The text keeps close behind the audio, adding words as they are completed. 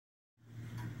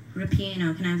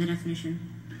Ripieno, can I have the definition?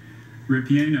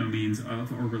 Ripieno means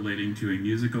of or relating to a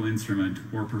musical instrument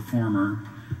or performer,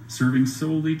 serving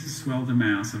solely to swell the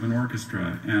mass of an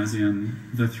orchestra, as in,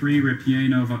 the three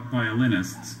Ripieno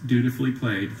violinists dutifully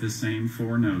played the same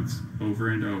four notes over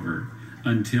and over,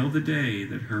 until the day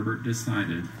that Herbert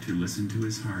decided to listen to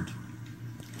his heart.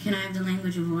 Can I have the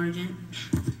language of origin?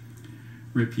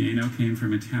 Ripieno came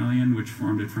from Italian, which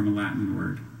formed it from a Latin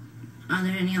word. Are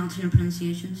there any alternate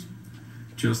pronunciations?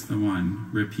 Just the one,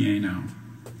 Ripieno.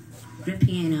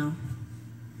 Ripieno.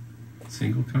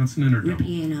 Single consonant or double?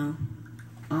 Ripieno.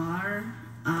 R-I-P-I-E-N-O.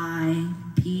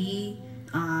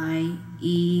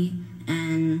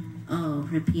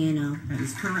 Ripieno. That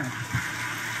is correct.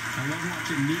 I love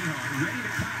watching Miho ready to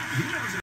clap. He knows it.